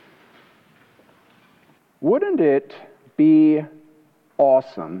Wouldn't it be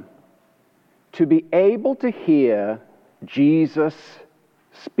awesome to be able to hear Jesus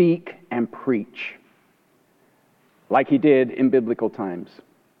speak and preach like he did in biblical times?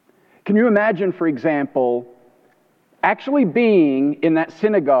 Can you imagine, for example, actually being in that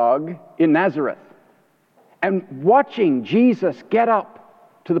synagogue in Nazareth and watching Jesus get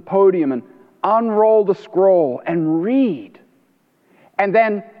up to the podium and unroll the scroll and read and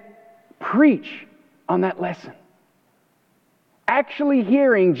then preach on that lesson? Actually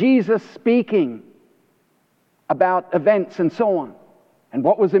hearing Jesus speaking about events and so on and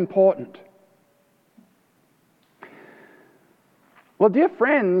what was important. Well, dear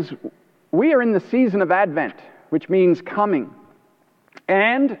friends, we are in the season of Advent, which means coming.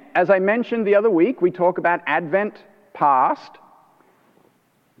 And as I mentioned the other week, we talk about Advent past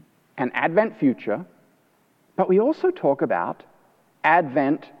and Advent future, but we also talk about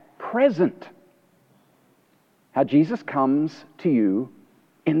Advent present. How Jesus comes to you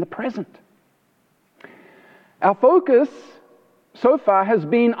in the present. Our focus so far has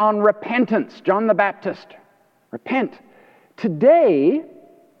been on repentance. John the Baptist, repent. Today,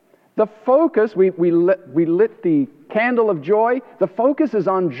 the focus, we lit the candle of joy. The focus is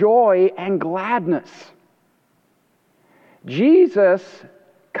on joy and gladness. Jesus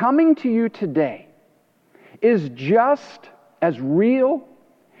coming to you today is just as real.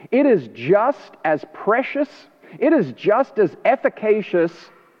 It is just as precious. It is just as efficacious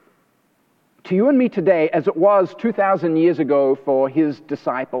to you and me today as it was 2,000 years ago for his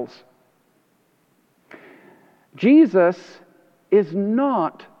disciples. Jesus is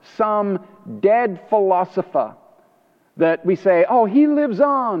not some dead philosopher that we say, oh, he lives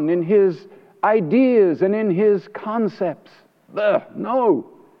on in his ideas and in his concepts. Ugh, no.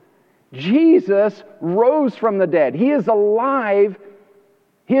 Jesus rose from the dead. He is alive.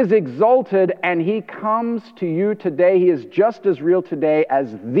 He is exalted, and he comes to you today. He is just as real today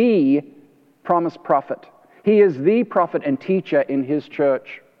as the promised prophet. He is the prophet and teacher in his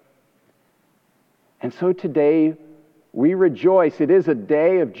church. And so today we rejoice. It is a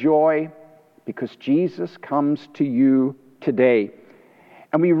day of joy because Jesus comes to you today.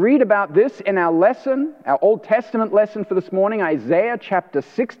 And we read about this in our lesson, our Old Testament lesson for this morning, Isaiah chapter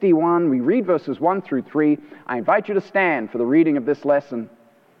 61. We read verses 1 through 3. I invite you to stand for the reading of this lesson.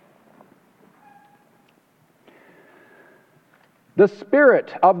 The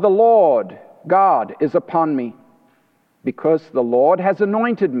Spirit of the Lord God is upon me, because the Lord has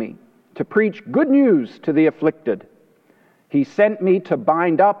anointed me to preach good news to the afflicted. He sent me to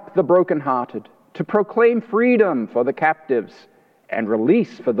bind up the brokenhearted, to proclaim freedom for the captives and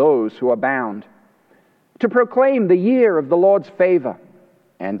release for those who are bound, to proclaim the year of the Lord's favor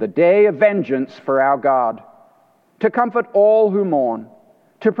and the day of vengeance for our God, to comfort all who mourn,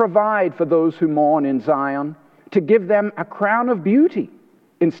 to provide for those who mourn in Zion, to give them a crown of beauty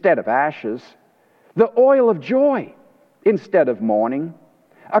instead of ashes, the oil of joy instead of mourning,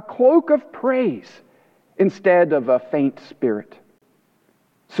 a cloak of praise instead of a faint spirit,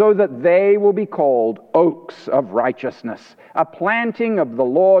 so that they will be called oaks of righteousness, a planting of the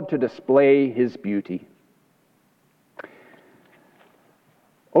Lord to display his beauty.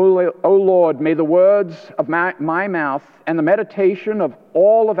 O Lord, may the words of my mouth and the meditation of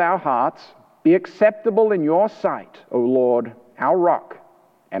all of our hearts be acceptable in your sight, O Lord, our rock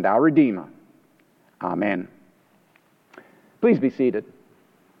and our Redeemer. Amen. Please be seated.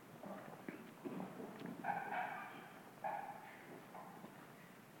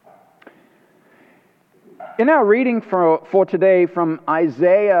 In our reading for today from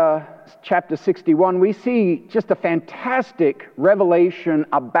Isaiah chapter 61, we see just a fantastic revelation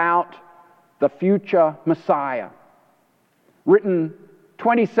about the future Messiah, written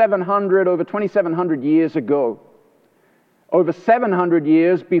over 2,700 years ago, over 700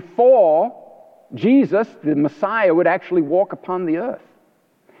 years before Jesus, the Messiah, would actually walk upon the earth.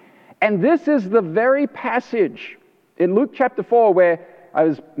 And this is the very passage in Luke chapter 4 where I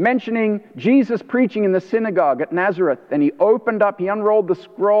was mentioning Jesus preaching in the synagogue at Nazareth, and he unrolled the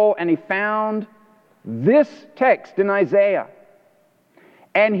scroll, and he found this text in Isaiah.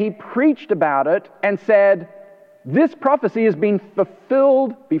 And he preached about it and said, this prophecy is being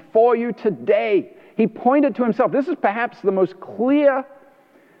fulfilled before you today. He pointed to himself. This is perhaps the most clear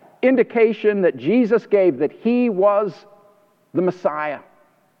indication that Jesus gave that he was the Messiah,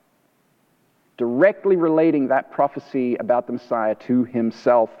 directly relating that prophecy about the Messiah to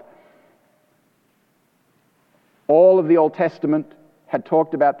himself. All of the Old Testament had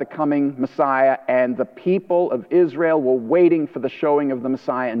talked about the coming Messiah, and the people of Israel were waiting for the showing of the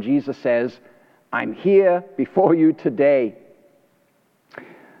Messiah, and Jesus says, I'm here before you today.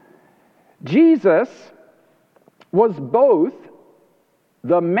 Jesus was both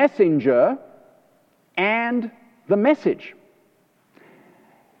the messenger and the message.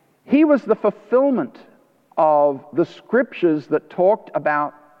 He was the fulfillment of the scriptures that talked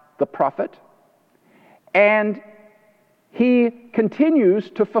about the prophet, and he continues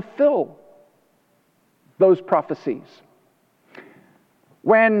to fulfill those prophecies.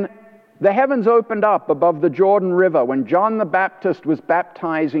 When the heavens opened up above the Jordan River, when John the Baptist was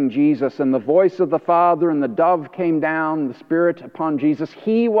baptizing Jesus, and the voice of the Father and the dove came down, the Spirit upon Jesus,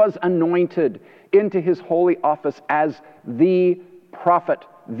 he was anointed into his holy office as the prophet,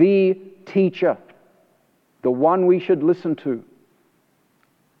 the teacher, the one we should listen to.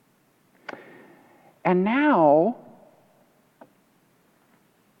 And now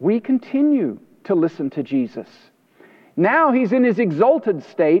we continue to listen to Jesus. Now he's in his exalted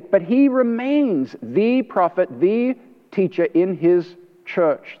state, but he remains the prophet, the teacher in his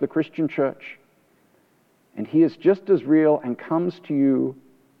church, the Christian church. And he is just as real and comes to you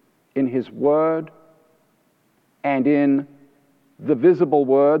in his word and in the visible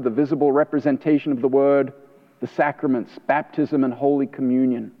word, the visible representation of the word, the sacraments, baptism and Holy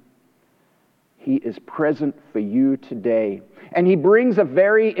Communion. He is present for you today. And he brings a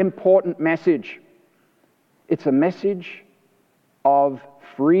very important message. It's a message of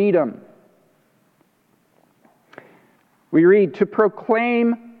freedom. We read, to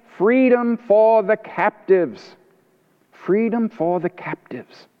proclaim freedom for the captives. Freedom for the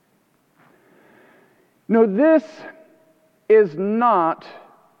captives. No, this is not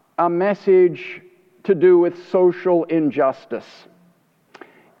a message to do with social injustice.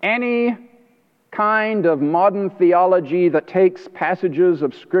 Any kind of modern theology that takes passages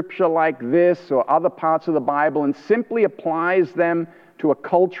of Scripture like this or other parts of the Bible and simply applies them to a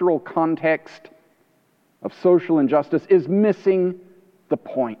cultural context of social injustice is missing the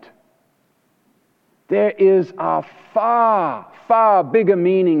point. There is a far, far bigger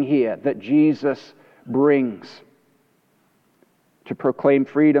meaning here that Jesus brings to proclaim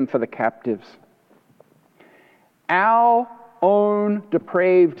freedom for the captives. Our own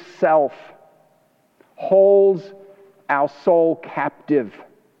depraved self holds our soul captive.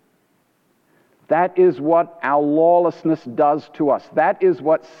 That is what our lawlessness does to us. That is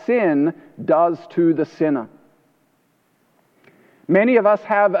what sin does to the sinner. Many of us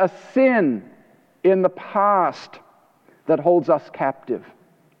have a sin in the past that holds us captive.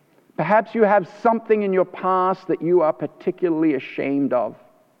 Perhaps you have something in your past that you are particularly ashamed of.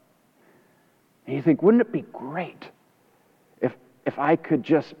 And you think, wouldn't it be great if I could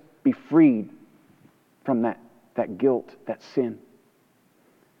just be freed from that guilt, that sin?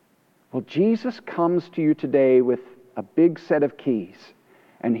 Well, Jesus comes to you today with a big set of keys,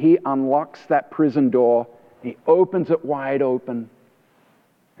 and he unlocks that prison door, he opens it wide open,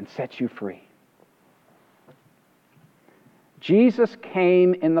 and sets you free. Jesus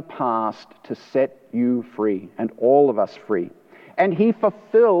came in the past to set you free, and all of us free. And he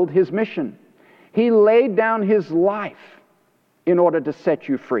fulfilled his mission. He laid down his life in order to set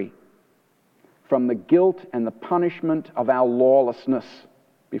you free from the guilt and the punishment of our lawlessness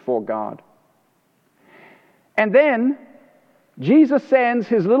before God. And then Jesus sends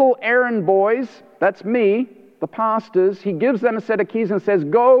his little errand boys, that's me, the pastors, he gives them a set of keys and says,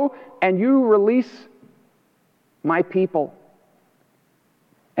 go and you release my people.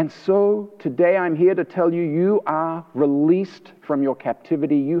 And so today I'm here to tell you, you are released from your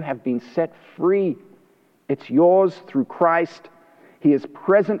captivity. You have been set free. It's yours through Christ. He is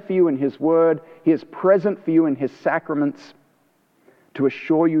present for you in his word. He is present for you in his sacraments to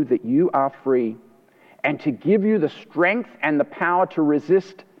assure you that you are free and to give you the strength and the power to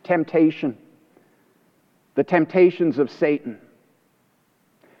resist temptation, the temptations of Satan.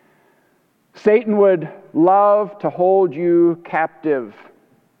 Satan would love to hold you captive.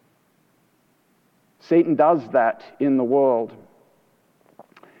 Satan does that in the world.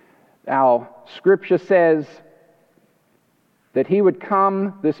 Our scripture says that he would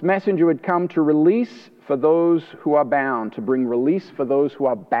come, this messenger would come to release for those who are bound, to bring release for those who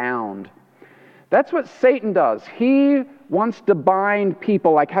are bound. That's what Satan does. He wants to bind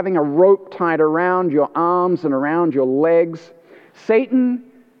people like having a rope tied around your arms and around your legs. Satan,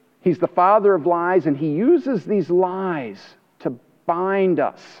 he's the father of lies, and he uses these lies to bind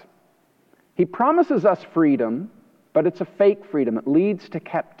us. He promises us freedom, but it's a fake freedom. It leads to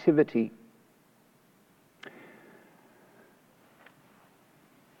captivity.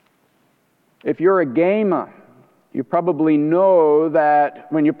 If you're a gamer, you probably know that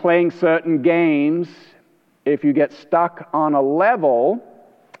when you're playing certain games, if you get stuck on a level,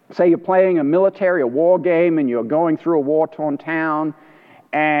 say you're playing a military, a war game, and you're going through a war-torn town,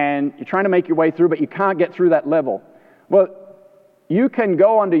 and you're trying to make your way through, but you can't get through that level. Well, you can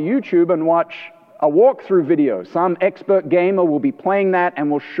go onto YouTube and watch a walkthrough video. Some expert gamer will be playing that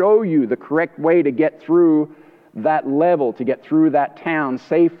and will show you the correct way to get through that level, to get through that town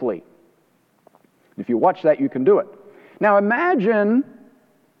safely. If you watch that, you can do it. Now imagine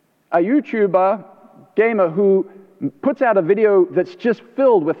a YouTuber gamer who puts out a video that's just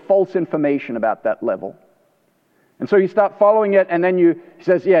filled with false information about that level. And so you start following it, and then he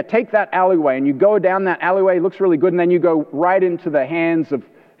says, yeah, take that alleyway, and you go down that alleyway, it looks really good, and then you go right into the hands of,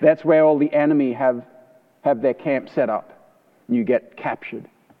 that's where all the enemy have their camp set up, and you get captured.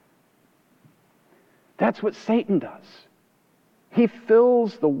 That's what Satan does. He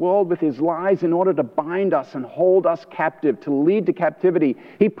fills the world with his lies in order to bind us and hold us captive, to lead to captivity.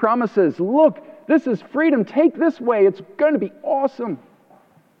 He promises, look, this is freedom, take this way, it's going to be awesome.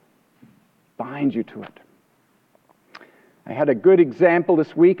 Bind you to it. I had a good example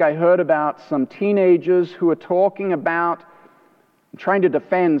this week. I heard about some teenagers who are talking about trying to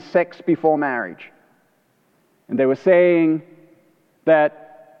defend sex before marriage. And they were saying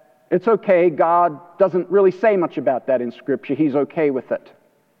that it's okay, God doesn't really say much about that in Scripture. He's okay with it.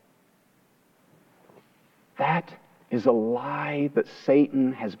 That is a lie that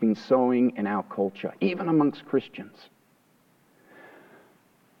Satan has been sowing in our culture, even amongst Christians.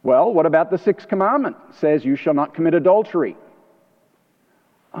 Well, what about the sixth commandment? It says, you shall not commit adultery.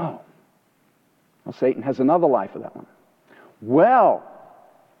 Oh, well, Satan has another lie for that one. Well,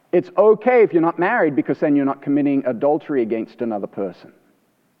 it's okay if you're not married because then you're not committing adultery against another person.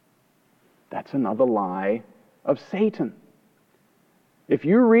 That's another lie of Satan. If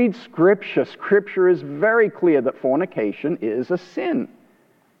you read Scripture, Scripture is very clear that fornication is a sin.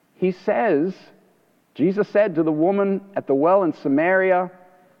 He says, Jesus said to the woman at the well in Samaria,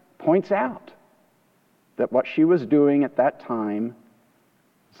 points out that what she was doing at that time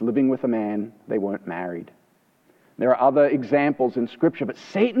was living with a man. They weren't married. There are other examples in Scripture, but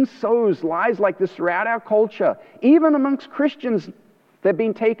Satan sows lies like this throughout our culture. Even amongst Christians, they're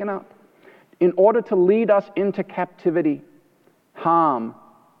being taken up in order to lead us into captivity, harm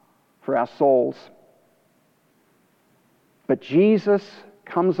for our souls. But Jesus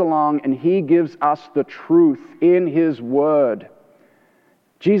comes along and He gives us the truth in His Word.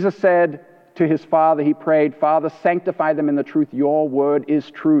 Jesus said to His Father, He prayed, Father, sanctify them in the truth. Your Word is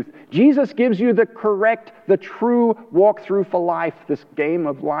truth. Jesus gives you the correct, the true walkthrough for life, this game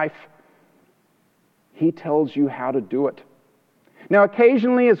of life. He tells you how to do it. Now,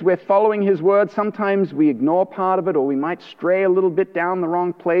 occasionally, as we're following His Word, sometimes we ignore part of it, or we might stray a little bit down the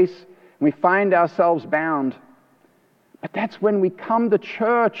wrong place, and we find ourselves bound. But that's when we come to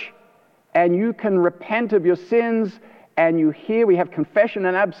church, and you can repent of your sins, and you hear we have confession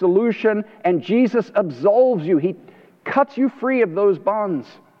and absolution, and Jesus absolves you. He cuts you free of those bonds.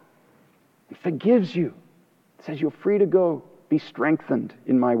 He forgives you. He says you're free to go. Be strengthened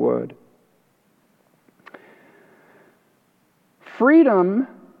in my word. Freedom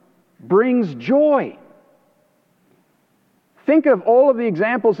brings joy. Think of all of the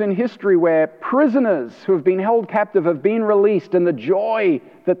examples in history where prisoners who have been held captive have been released and the joy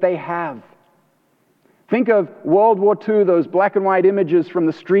that they have. Think of World War II, those black and white images from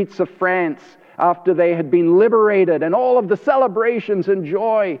the streets of France after they had been liberated and all of the celebrations and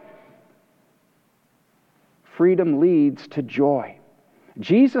joy. Freedom leads to joy.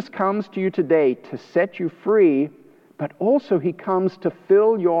 Jesus comes to you today to set you free, but also He comes to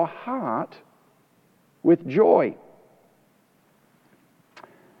fill your heart with joy.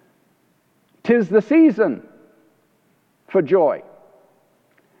 'Tis the season for joy.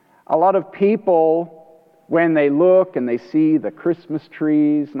 A lot of people, when they look and they see the Christmas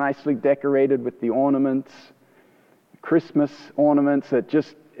trees nicely decorated with the ornaments, Christmas ornaments, that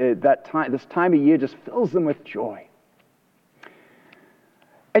just this time of year just fills them with joy.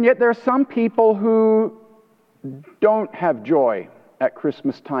 And yet there are some people who don't have joy at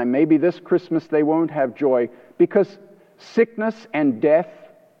Christmas time. Maybe this Christmas they won't have joy because sickness and death,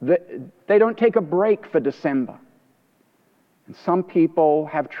 they don't take a break for December. And some people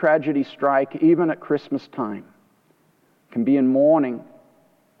have tragedy strike even at Christmas time. Can be in mourning.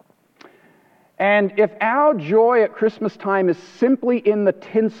 And if our joy at Christmas time is simply in the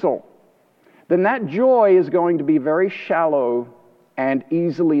tinsel, then that joy is going to be very shallow and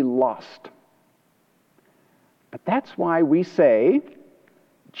easily lost. But that's why we say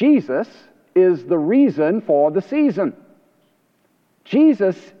Jesus is the reason for the season.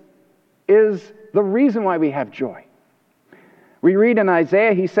 Jesus is the reason why we have joy. We read in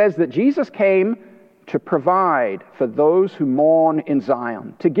Isaiah, he says that Jesus came to provide for those who mourn in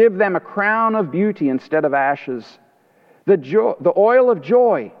Zion, to give them a crown of beauty instead of ashes, the oil of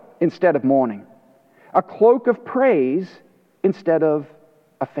joy instead of mourning, a cloak of praise instead of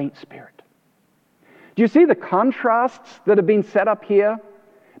a faint spirit. Do you see the contrasts that have been set up here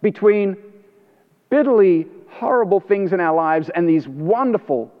between bitterly horrible things in our lives and these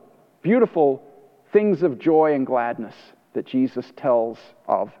wonderful, beautiful things of joy and gladness that Jesus tells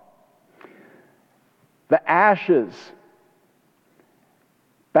of? The ashes.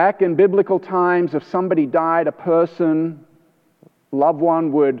 Back in biblical times, if somebody died, a person, loved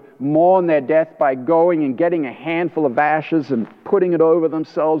one, would mourn their death by going and getting a handful of ashes and putting it over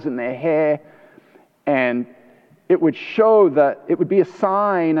themselves in their hair. And it would show that it would be a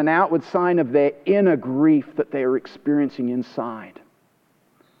sign, an outward sign of their inner grief that they are experiencing inside.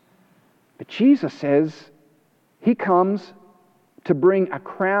 But Jesus says he comes to bring a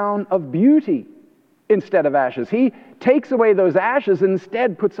crown of beauty instead of ashes. He takes away those ashes and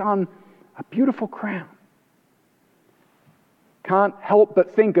instead puts on a beautiful crown. Can't help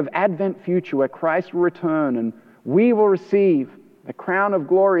but think of Advent future where Christ will return and we will receive the crown of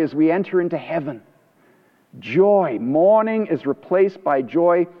glory as we enter into heaven. Joy. Mourning is replaced by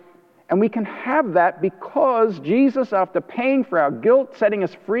joy. And we can have that because Jesus, after paying for our guilt, setting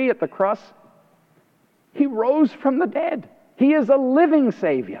us free at the cross, he rose from the dead. He is a living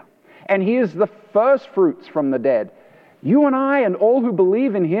Savior. And he is the first fruits from the dead. You and I and all who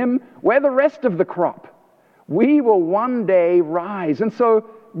believe in him, we're the rest of the crop. We will one day rise. And so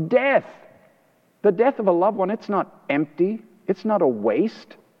death, the death of a loved one, it's not empty. It's not a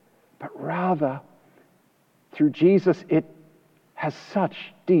waste. But rather, through Jesus, it has such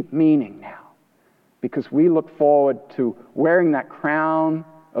deep meaning now. Because we look forward to wearing that crown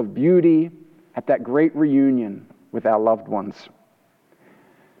of beauty at that great reunion with our loved ones.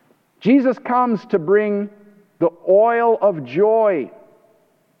 Jesus comes to bring the oil of joy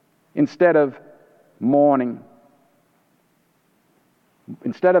instead of mourning.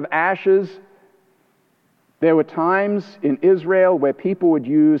 Instead of ashes, there were times in Israel where people would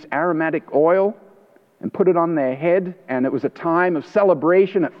use aromatic oil and put it on their head, and it was a time of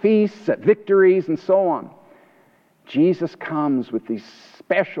celebration at feasts, at victories, and so on. Jesus comes with these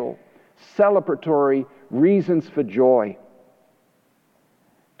special, celebratory reasons for joy.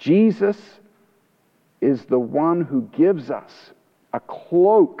 Jesus is the one who gives us a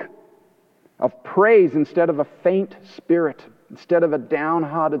cloak of praise instead of a faint spirit, instead of a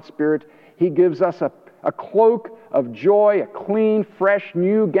downhearted spirit. He gives us a cloak of joy, a clean, fresh,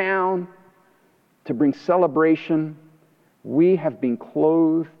 new gown to bring celebration. We have been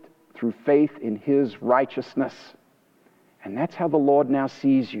clothed through faith in his righteousness. And that's how the Lord now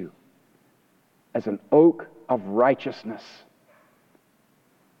sees you, as an oak of righteousness.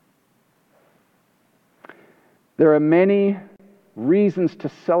 There are many reasons to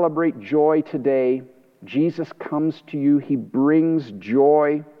celebrate joy today. Jesus comes to you. He brings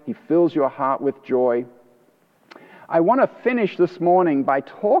joy. He fills your heart with joy. I want to finish this morning by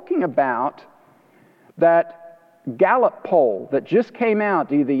talking about that Gallup poll that just came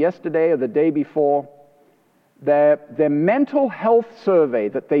out either yesterday or the day before. Their mental health survey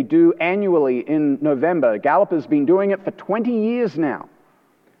that they do annually in November. Gallup has been doing it for 20 years now.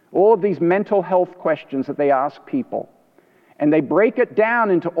 All of these mental health questions that they ask people. And they break it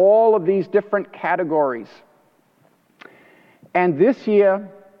down into all of these different categories. And this year,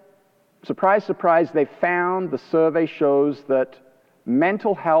 surprise, surprise, they found, the survey shows that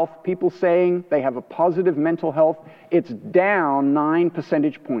mental health, people saying they have a positive mental health, it's down 9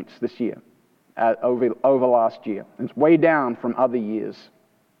 percentage points this year, over last year. It's way down from other years.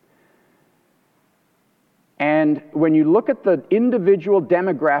 And when you look at the individual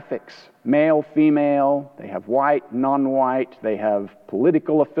demographics, male, female, they have white, non-white, they have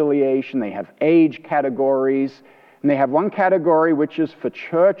political affiliation, they have age categories, and they have one category which is for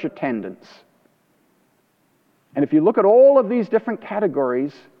church attendance. And if you look at all of these different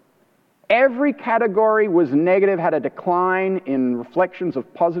categories, every category was negative, had a decline in reflections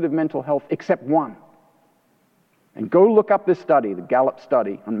of positive mental health, except one. And go look up this study, the Gallup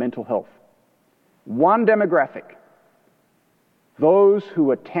study on mental health. One demographic, those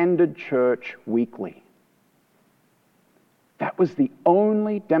who attended church weekly. That was the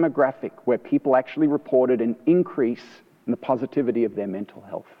only demographic where people actually reported an increase in the positivity of their mental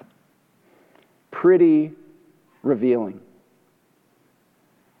health. Pretty revealing.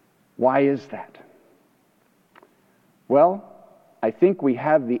 Why is that? Well, I think we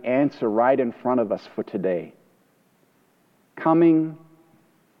have the answer right in front of us for today. Coming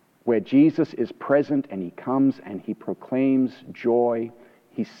where Jesus is present, and he comes and he proclaims joy.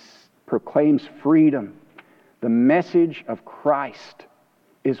 He proclaims freedom. The message of Christ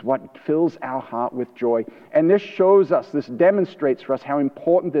is what fills our heart with joy. And this shows us, this demonstrates for us how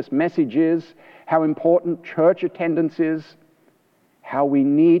important this message is, how important church attendance is, how we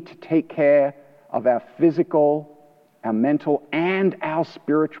need to take care of our physical, our mental, and our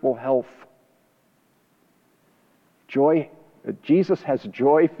spiritual health. Joy, Jesus has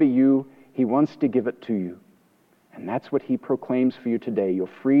joy for you. He wants to give it to you. And that's what he proclaims for you today, your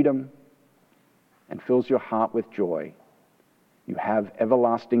freedom, and fills your heart with joy. You have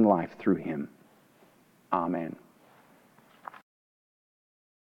everlasting life through him. Amen.